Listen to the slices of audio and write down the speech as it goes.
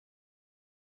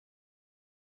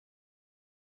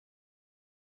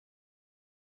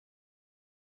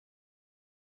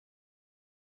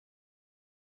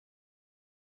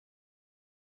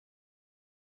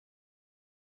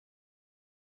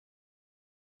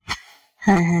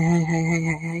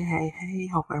Hey.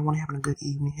 Hope everyone having a good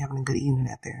evening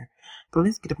out there. But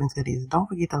let's get up into this. Don't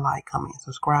forget to like, comment,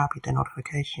 subscribe, hit that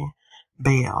notification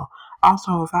bell.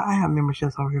 Also, if I have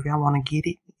memberships over here, if y'all want to get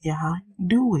it, yeah,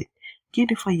 do it. Get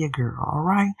it for your girl,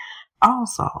 alright?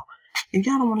 Also, if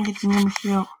y'all don't want to get the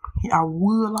membership, I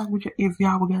would like if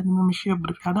y'all would get the membership,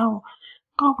 but if y'all don't,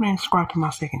 go over there and subscribe to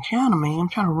my second channel, man. I'm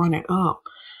trying to run it up.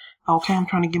 Okay, I'm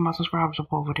trying to get my subscribers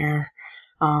up over there.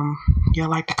 Y'all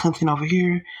like the content over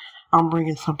here. I'm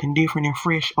bringing something different and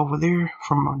fresh over there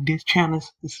from this channel.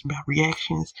 This is about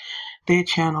reactions. That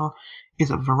channel is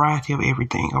a variety of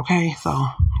everything, okay? So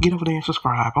get over there and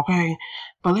subscribe, okay?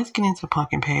 But let's get into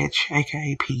Pumpkin Patch,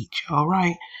 aka Peach,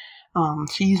 alright?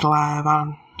 She's live.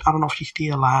 I don't know if she's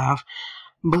still live,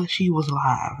 but she was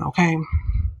live, okay?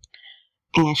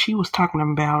 And she was talking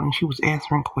about and she was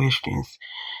answering questions.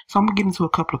 So I'm gonna get into a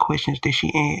couple of questions that she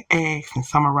asked and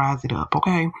summarize it up,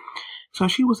 okay? So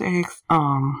she was asked,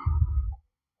 how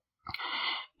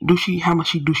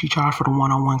much do she charge for the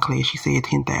one-on-one class? She said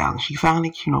 $10,000. She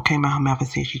finally, came out her mouth and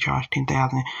said she charged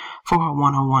 $10,000 for her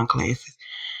one-on-one classes.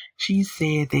 She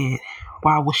said that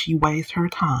why would she waste her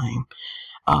time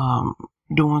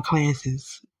doing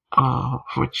classes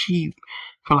for cheap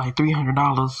for like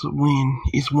 $300 when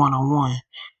it's one-on-one?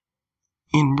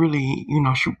 And really,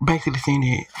 she basically saying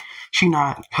that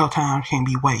her time can't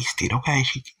be wasted, okay?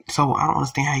 So I don't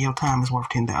understand how your time is worth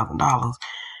 $10,000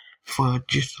 for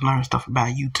just to learn stuff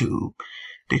about YouTube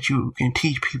that you can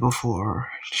teach people for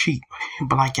cheap.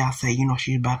 But like y'all say,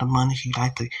 she's about the money. She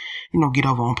like to, get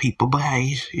over on people. But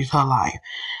hey, it's her life.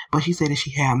 But she said that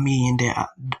she had $1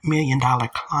 million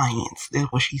clients. That's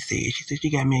what she said. She said she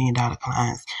got $1 million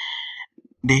clients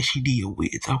that she deal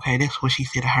with, okay? That's what she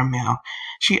said in her mouth.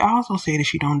 She also said that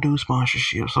she don't do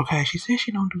sponsorships, okay? She said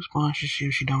she don't do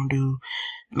sponsorships. She don't do,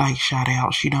 like, shout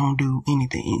outs. She don't do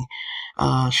anything.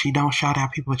 She don't shout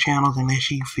out people's channels unless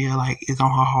she feel like it's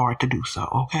on her heart to do so,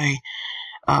 okay?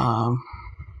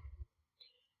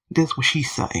 That's what she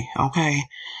say, okay?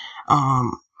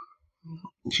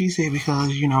 She said because,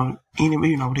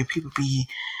 that people be,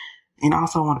 and I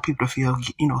also want people to feel,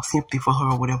 sympathy for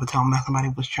her or whatever, telling about somebody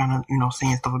was trying to,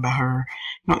 saying stuff about her,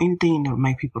 anything that would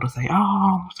make people to say,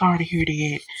 oh, I'm sorry to hear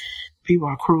that. People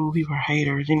are cruel, people are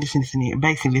haters, and this and that.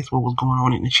 Basically, that's what was going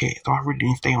on in the chat. So I really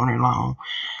didn't stay on there long.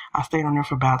 I stayed on there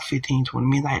for about 15, 20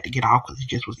 minutes. I had to get off because it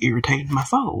just was irritating my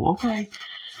soul, okay?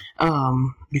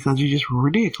 Because it's just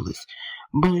ridiculous.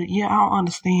 But yeah, I don't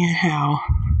understand how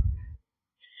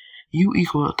you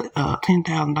equal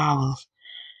 $10,000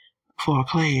 for a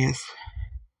class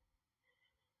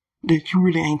that you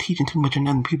really ain't teaching too much or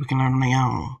nothing people can learn on their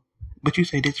own. But you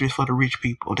say this is for the rich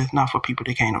people. That's not for people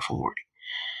that can't afford it.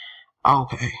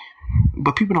 Okay.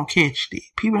 But people don't catch it.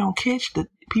 People don't catch it.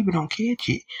 People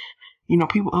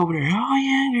over there, oh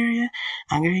yeah, girl,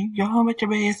 I girl, you go home at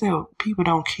your bad self. People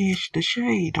don't catch the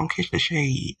shade. Don't catch the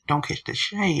shade,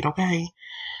 okay?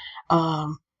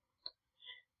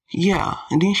 Yeah.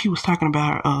 And then she was talking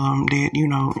about, that,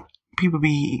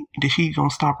 that she's gonna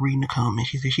stop reading the comments.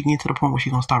 She said she can get to the point where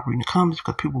she's gonna stop reading the comments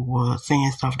because people were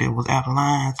saying stuff that was out of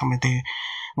line, something that they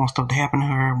want stuff to happen to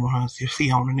her, want her to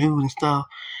see on the news and stuff.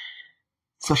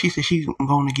 So she said she's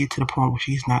going to get to the point where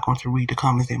she's not going to read the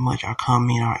comments that much or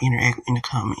comment or interact in the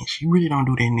comments. She really don't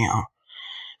do that now.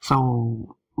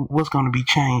 So what's going to be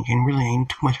changing? Really ain't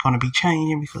too much going to be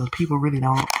changing because people you really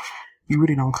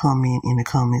don't comment in the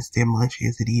comments that much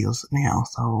as it is now.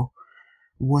 So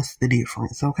what's the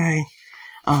difference? Okay.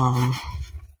 What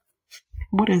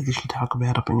else did she talk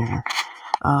about up in there?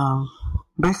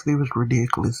 Basically it was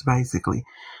ridiculous, basically.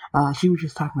 She was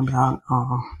just talking about,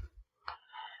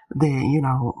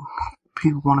 that,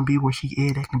 people want to be where she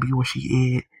is, they can be where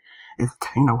she is. It's,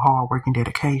 hard work and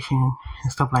dedication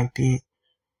and stuff like that.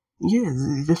 Yes,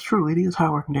 it's true. It is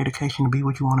hard work and dedication to be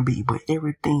what you want to be, but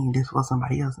everything that's for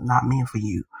somebody else is not meant for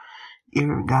you.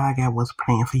 Every God got what's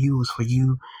planned for you is for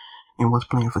you, and what's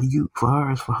planned for you, for her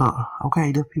is for her.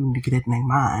 Okay, those people need to get that in their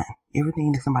mind.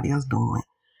 Everything that somebody else doing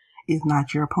is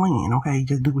not your plan. Okay,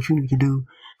 just do what you need to do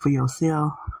for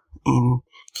yourself and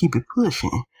keep it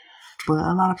pushing. But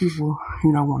a lot of people,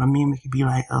 want to mimic and be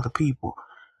like other people,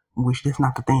 which that's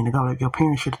not the thing to go. Like your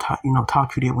parents should have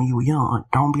taught you that when you were young.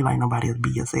 Don't be like nobody else,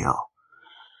 be yourself.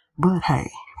 But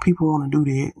hey, people want to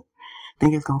do that.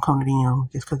 Think it's going to come to them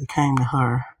just because it came to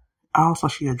her. Also,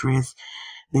 she addressed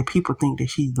that people think that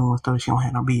she's doing stuff she don't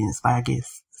have no business. Like, I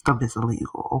guess, stuff that's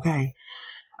illegal, okay?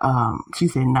 She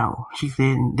said no. She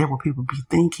said that's what people be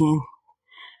thinking.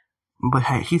 But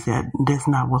hey, she said that's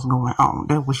not what's going on.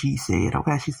 That's what she said,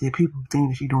 okay? She said people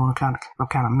think that she's doing kind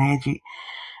of magic.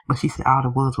 But she said all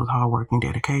it was hard work and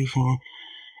dedication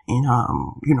and,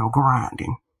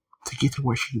 grinding to get to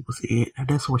where she was at.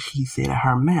 That's what she said at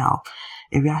her mouth.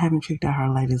 If y'all haven't checked out her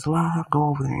latest live, go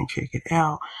over there and check it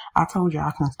out. I told you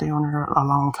I couldn't stay on her a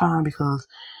long time because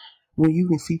when you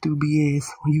can see through BS,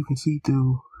 when you can see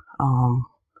through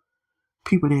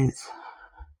people that's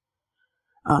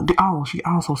she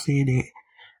also said that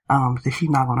that she's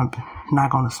not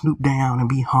gonna snoop down and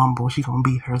be humble. She gonna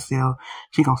be herself.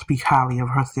 She gonna speak highly of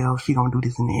herself. She gonna do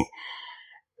this and that.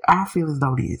 I feel as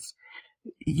though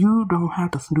you don't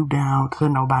have to snoop down to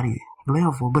nobody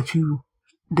level, but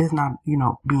that's not,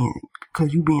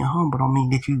 because you being humble don't mean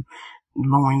that you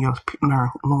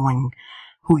lowering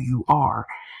who you are.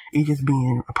 It's just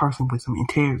being a person with some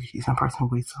integrity, some person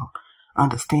with some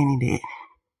understanding that,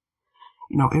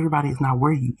 everybody is not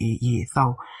where you is yet.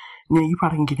 So, you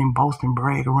probably can get in boast and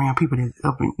brag around people that's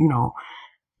up and,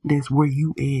 that's where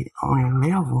you at on their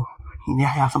level. And they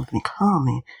have something in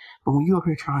common. But when you're up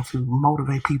here trying to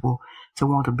motivate people to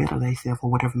want to better themselves or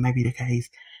whatever may be the case,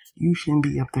 you shouldn't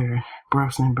be up there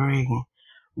boasting and bragging,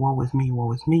 woe is me,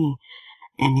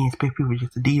 and then expect people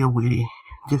just to deal with it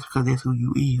just because that's who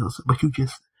you is. But you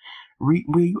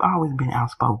always been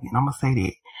outspoken. I'm going to say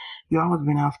that. You always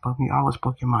been outspoken. You always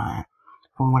spoke your mind.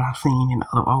 From what I've seen in the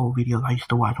other old videos I used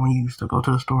to watch when you used to go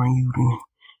to the store and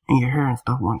your hair and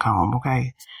stuff wasn't combed,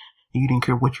 okay? You didn't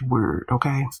care what you were,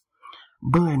 okay?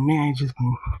 But now it's just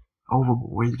been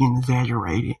overboard. It's getting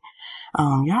exaggerated.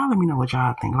 Y'all let me know what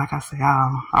y'all think. Like I say,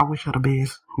 I wish her the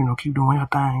best. Keep doing her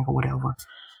thing or whatever.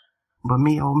 But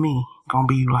me, gonna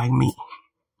be like me.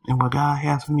 And what God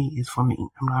has for me is for me.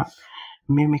 I'm not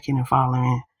mimicking and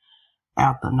following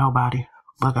after nobody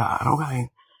but God, okay?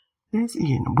 That's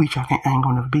it. Which I ain't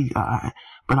gonna be God.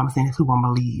 But I'm saying that's who I'm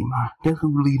gonna lead. That's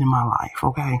who leading my life,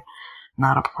 okay?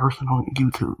 Not a person on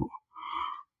YouTube.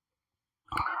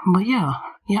 But yeah,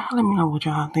 y'all let me know what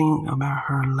y'all think about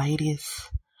her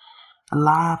latest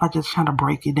live. I just trying to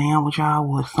break it down with y'all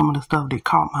with some of the stuff that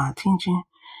caught my attention.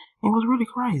 It was really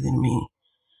crazy to me.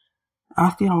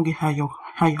 I still don't get how your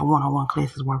one-on-one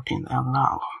classes work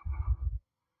 $10,000.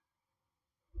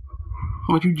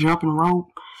 Would you jumping rope,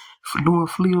 doing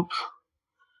flips,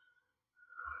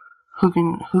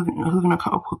 hooking a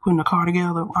car, putting a car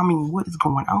together? I mean, what is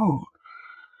going on?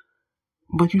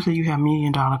 But you say you have $1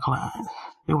 million clients.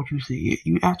 That's what you said.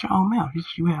 You at your own mouth.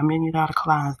 You have $1 million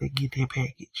clients that get that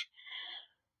package.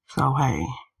 So hey,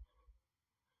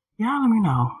 y'all let me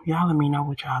know. Y'all let me know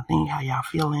what y'all think, how y'all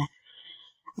feeling.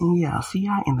 And yeah, see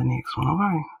y'all in the next one.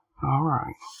 Okay? All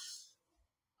right.